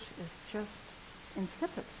church is just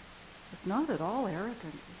insipid. It's not at all arrogant.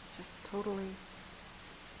 It's just totally,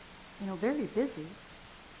 very busy,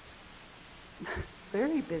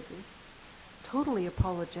 very busy, totally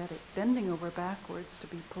apologetic, bending over backwards to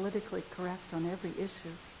be politically correct on every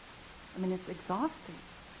issue. I mean, it's exhausting.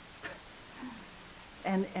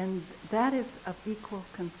 And that is of equal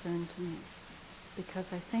concern to me,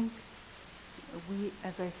 because I think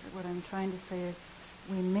what I'm trying to say is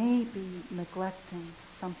we may be neglecting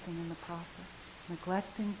something in the process,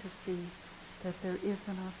 neglecting to see that there is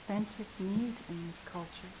an authentic need in this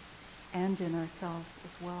culture and in ourselves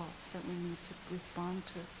as well that we need to respond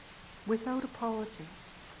to without apology.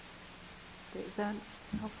 Is that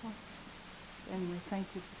helpful? Anyway, thank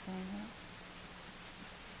you for saying that.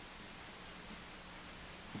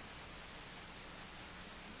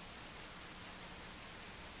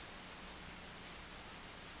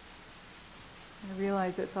 I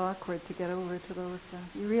realize it's awkward to get over to those.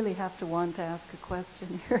 You really have to want to ask a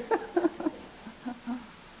question here.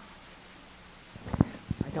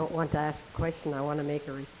 I don't want to ask a question. I want to make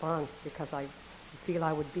a response because I feel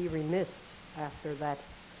I would be remiss after that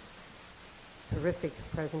terrific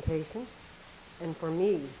presentation. And for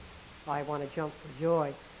me, I want to jump for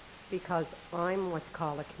joy because I'm what's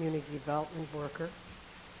called a community development worker.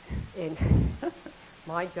 And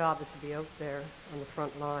my job is to be out there on the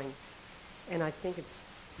front line. And I think it's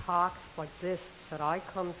talks like this that I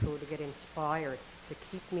come to get inspired, to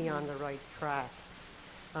keep me on the right track.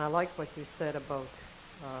 And I like what you said about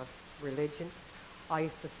religion. I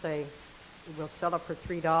used to say, we'll sell it for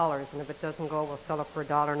 $3, and if it doesn't go, we'll sell it for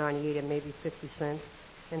 $1.98 and maybe 50 cents.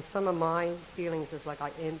 And some of my feelings is like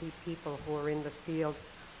I envy people who are in the field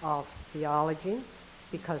of theology,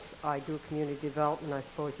 because I do community development, I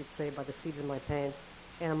suppose you'd say, by the seat of my pants.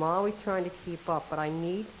 And I'm always trying to keep up, but I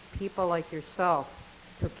need people like yourself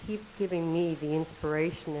to keep giving me the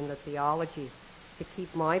inspiration and the theology to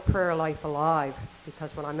keep my prayer life alive,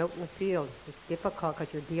 because when I'm out in the field, it's difficult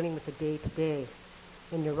because you're dealing with the day-to-day,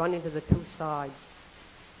 and you run into the two sides.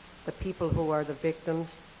 The people who are the victims,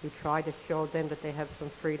 you try to show them that they have some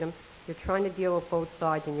freedom. You're trying to deal with both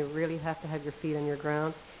sides, and you really have to have your feet on your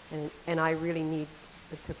ground, and I really need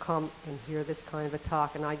to come and hear this kind of a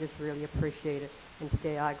talk, and I just really appreciate it. And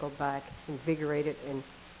today I go back invigorated and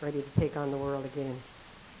ready to take on the world again.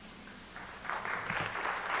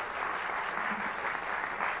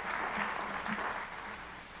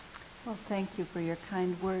 Well, thank you for your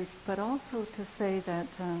kind words, but also to say that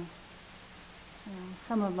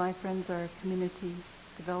some of my friends are community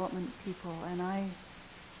development people, and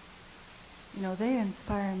they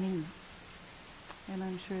inspire me, and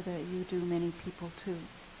I'm sure that you do many people too.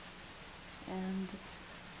 And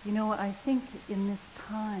I think in this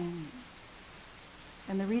time,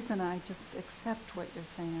 And the reason I just accept what you're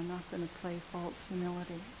saying, I'm not going to play false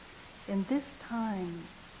humility. In this time,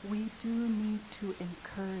 we do need to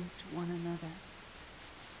encourage one another.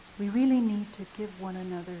 We really need to give one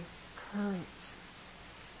another courage.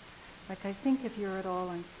 Like, I think if you're at all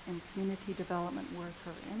in community development work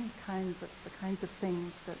or any the kinds of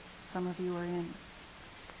things that some of you are in,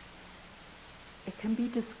 it can be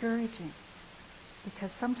discouraging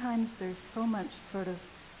because sometimes there's so much sort of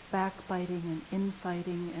backbiting and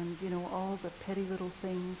infighting and, all the petty little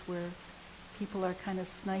things where people are kind of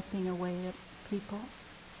sniping away at people.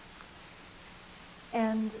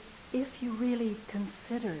 And if you really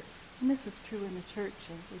consider, and this is true in the church,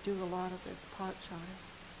 and we do a lot of this, potshotting,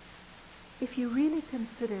 if you really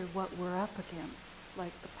consider what we're up against,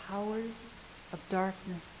 like the powers of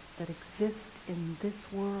darkness that exist in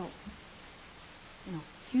this world,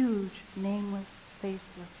 huge, nameless,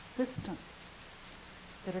 faceless systems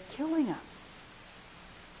that are killing us,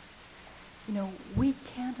 we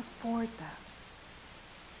can't afford that.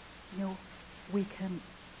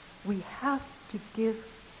 We have to give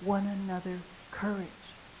one another courage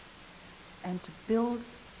and to build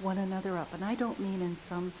one another up. And I don't mean in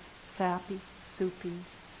some sappy, soupy,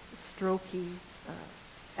 strokey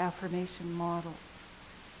affirmation model.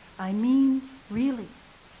 I mean really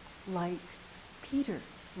like Peter,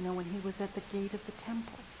 when he was at the gate of the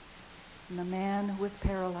temple and the man who was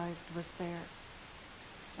paralyzed was there.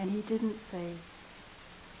 And he didn't say,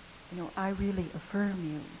 I really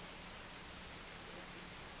affirm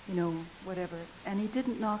you, whatever. And he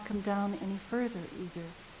didn't knock him down any further either.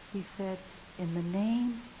 He said, in the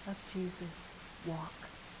name of Jesus, walk.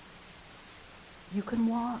 You can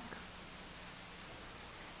walk.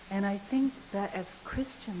 And I think that as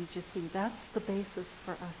Christians, you see, that's the basis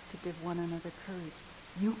for us to give one another courage.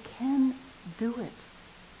 You can do it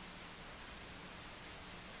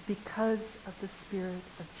because of the Spirit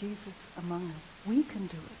of Jesus among us. We can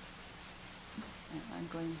do it.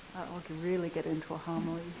 And I'll really get into a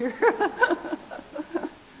homily here.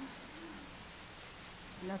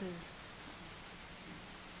 Another.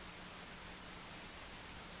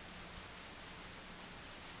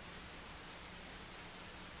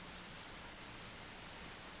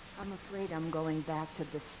 I'm afraid I'm going back to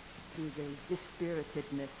the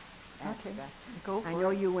dispiritedness aspect. Okay, go for it. I know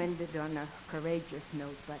you ended on a courageous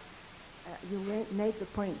note, but you made the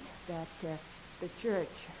point that the church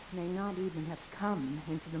may not even have come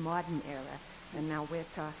into the modern era, and now we're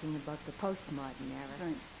talking about the postmodern era.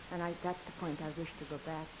 Right. And that's the point I wish to go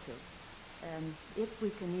back to. If we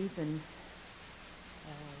can even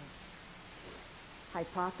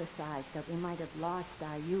hypothesize that we might have lost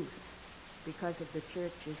our youth because of the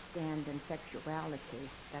church's stand in sexuality,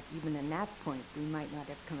 that even in that point we might not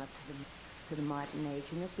have come up to the modern age.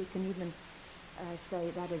 And if we can even say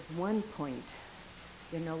that is one point,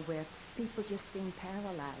 where people just seem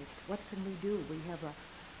paralyzed, what can we do? We have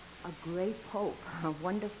a great pope, a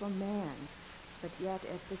wonderful man, but yet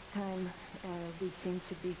at this time we seem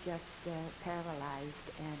to be just paralyzed,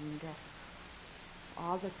 and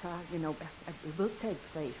all the talk, it will take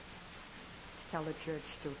faith to tell the church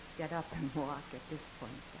to get up and walk at this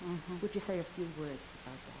point. So would you say a few words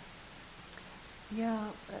about that?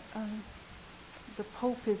 Yeah, the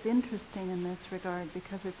Pope is interesting in this regard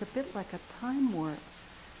because it's a bit like a time warp.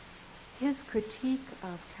 His critique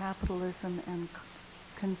of capitalism and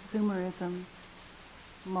consumerism,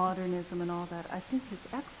 modernism and all that, I think is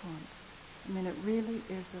excellent. I mean, it really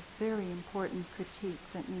is a very important critique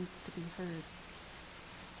that needs to be heard.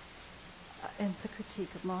 And it's a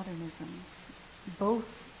critique of modernism,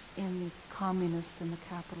 both in the communist and the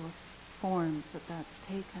capitalist forms that's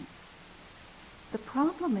taken. The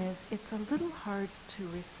problem is it's a little hard to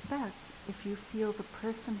respect if you feel the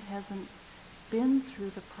person hasn't been through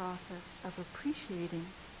the process of appreciating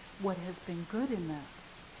what has been good in that.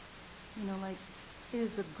 Like, it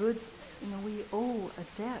is a good, we owe a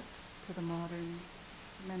debt to the modern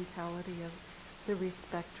mentality of the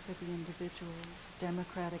respect for the individual,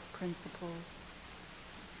 democratic principles,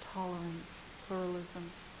 tolerance,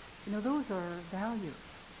 pluralism. Those are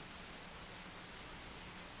values.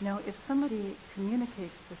 Now, if somebody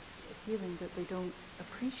communicates this feeling that they don't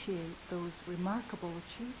appreciate those remarkable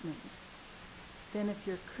achievements, then if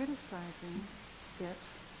you're criticizing it,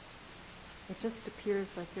 it just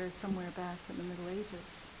appears like you're somewhere back in the Middle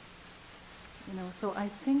Ages. So I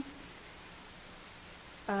think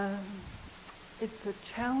it's a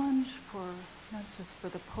challenge for, not just for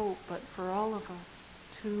the Pope, but for all of us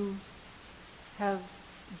to have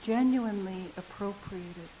genuinely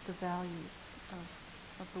appropriated the values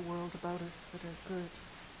of the world about us that are good,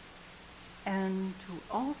 and to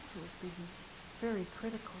also be very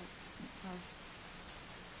critical of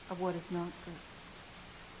of what is not good.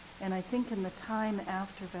 And I think in the time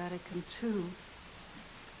after Vatican II,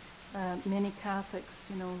 many Catholics,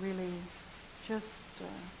 really just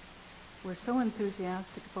were so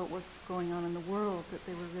enthusiastic about what's going on in the world that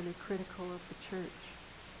they were really critical of the church.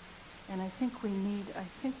 And I think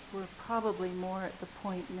we're probably more at the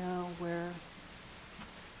point now where,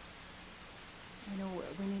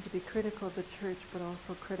 we need to be critical of the church, but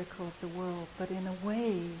also critical of the world, but in a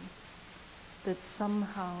way that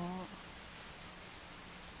somehow,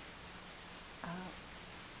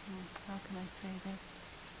 how can I say this?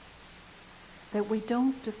 That we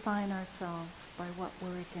don't define ourselves by what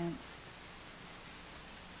we're against.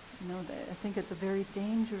 I think it's a very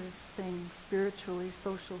dangerous thing, spiritually,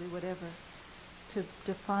 socially, whatever, to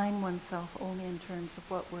define oneself only in terms of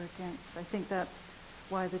what we're against. I think that's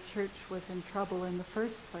why the church was in trouble in the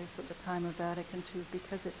first place at the time of Vatican II,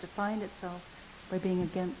 because it defined itself by being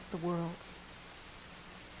against the world.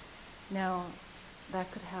 Now,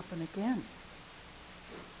 that could happen again.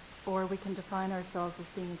 Or we can define ourselves as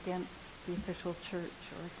being against the official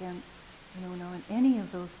church or against, now in any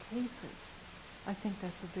of those cases, I think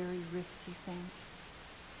that's a very risky thing,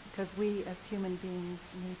 because we as human beings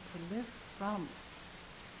need to live from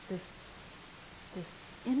this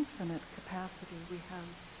infinite capacity we have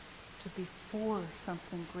to be for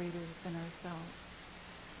something greater than ourselves.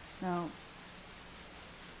 Now,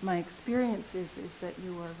 my experience is that if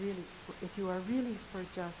you are really for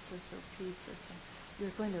justice or peace or something,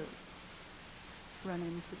 you're going to run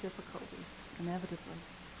into difficulties inevitably,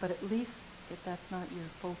 but at least if that's not your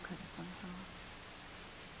focus somehow.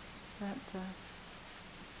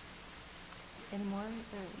 Any more?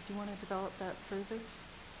 Do you want to develop that further?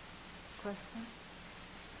 Question?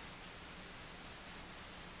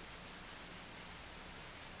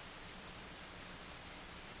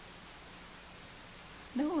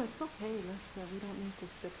 No, it's okay. We don't need to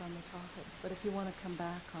stick on the topic, but if you want to come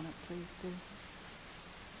back on it, please do.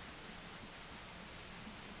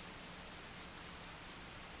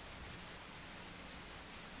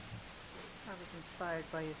 I was inspired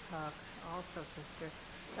by your talk also, sister.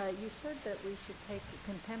 You said that we should take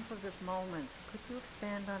contemplative moments. Could you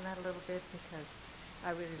expand on that a little bit? Because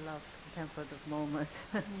I really love contemplative moments.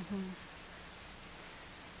 Mm-hmm.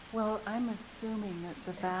 Well, I'm assuming that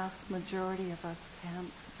the vast majority of us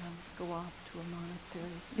can't go off to a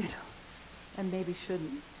monastery, and maybe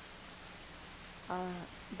shouldn't.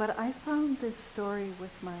 But I found this story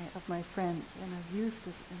of my friend, and I've used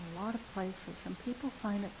it in a lot of places, and people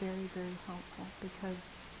find it very, very helpful, because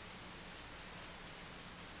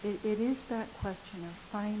it is that question of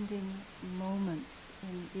finding moments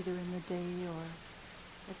either in the day or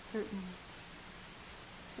at certain.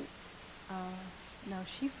 Now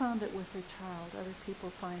she found it with her child. Other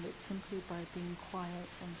people find it simply by being quiet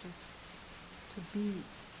and just to be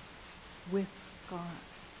with God.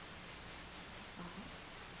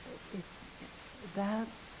 It's that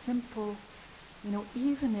simple,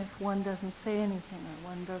 even if one doesn't say anything or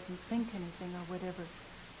one doesn't think anything or whatever,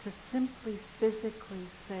 to simply physically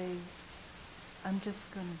say, I'm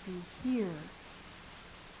just going to be here,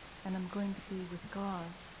 and I'm going to be with God,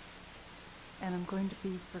 and I'm going to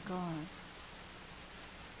be for God.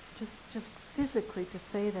 Just physically to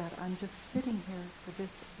say that, I'm just sitting here for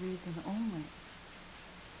this reason only.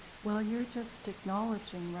 Well, you're just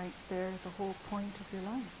acknowledging right there the whole point of your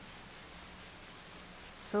life.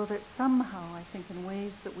 So that somehow, I think in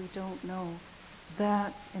ways that we don't know,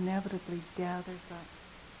 that inevitably gathers up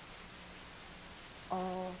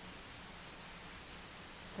all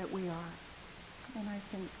that we are. And I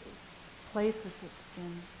think places it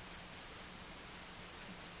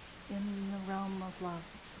in the realm of love.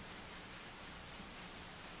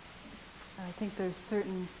 And I think there's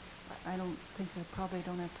certain, I probably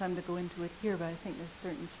don't have time to go into it here, but I think there's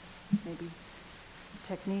certain maybe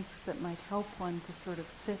techniques that might help one to sort of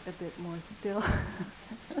sit a bit more still,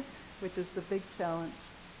 which is the big challenge.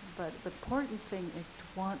 But the important thing is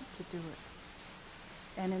to want to do it.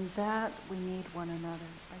 And in that, we need one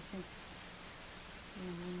another. I think we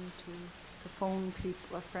need to phone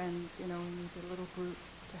people, friends, we need a little group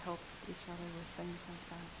to help each other with things like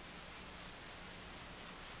that.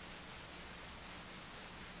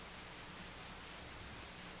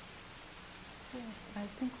 I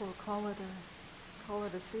think we'll call it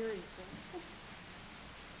a series. Right?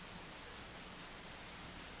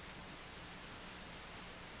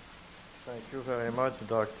 Thank you very much,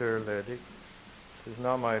 Dr. Leddy. It is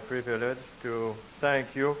now my privilege to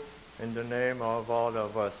thank you in the name of all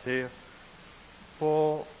of us here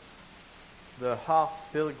for the heart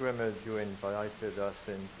pilgrimage you invited us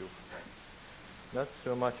into. Not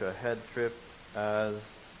so much a head trip as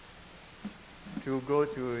to go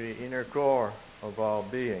to the inner core of our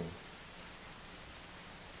being.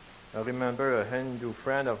 I remember a Hindu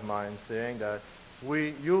friend of mine saying that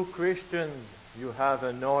you Christians, you have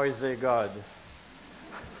a noisy God.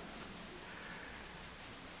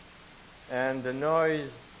 And the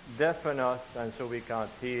noise deafens us, and so we can't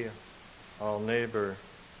hear our neighbor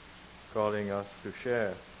calling us to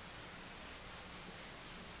share.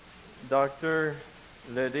 Dr.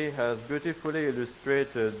 Leddy has beautifully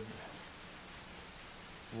illustrated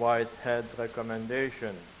Whitehead's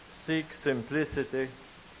recommendation: seek simplicity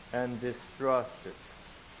and distrust it.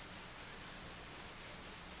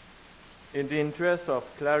 In the interest of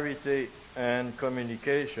clarity and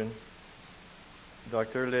communication,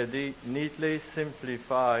 Dr. Leddy neatly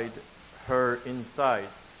simplified her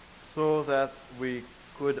insights so that we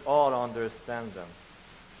could all understand them.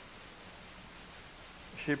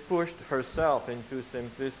 She pushed herself into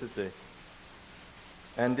simplicity,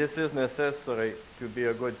 and this is necessary to be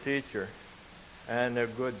a good teacher and a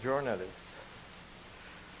good journalist.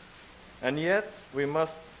 And yet, we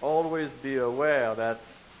must always be aware that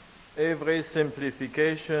every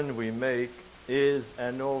simplification we make is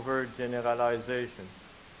an overgeneralization.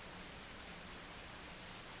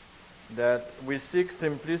 That we seek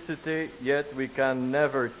simplicity, yet we can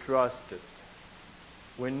never trust it.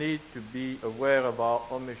 We need to be aware of our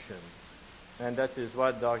omissions, and that is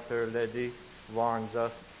what Dr. Leddy warns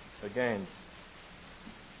us against.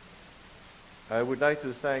 I would like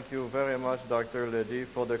to thank you very much, Dr. Leddy,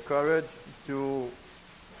 for the courage to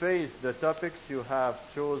face the topics you have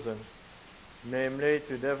chosen, namely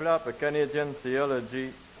to develop a Canadian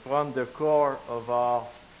theology from the core of our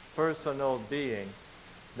personal being,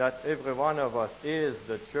 that every one of us is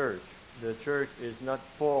the church. The church is not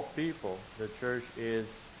for people. The church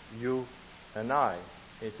is you and I.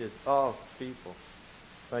 It is of people.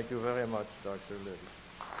 Thank you very much, Dr. Leddy.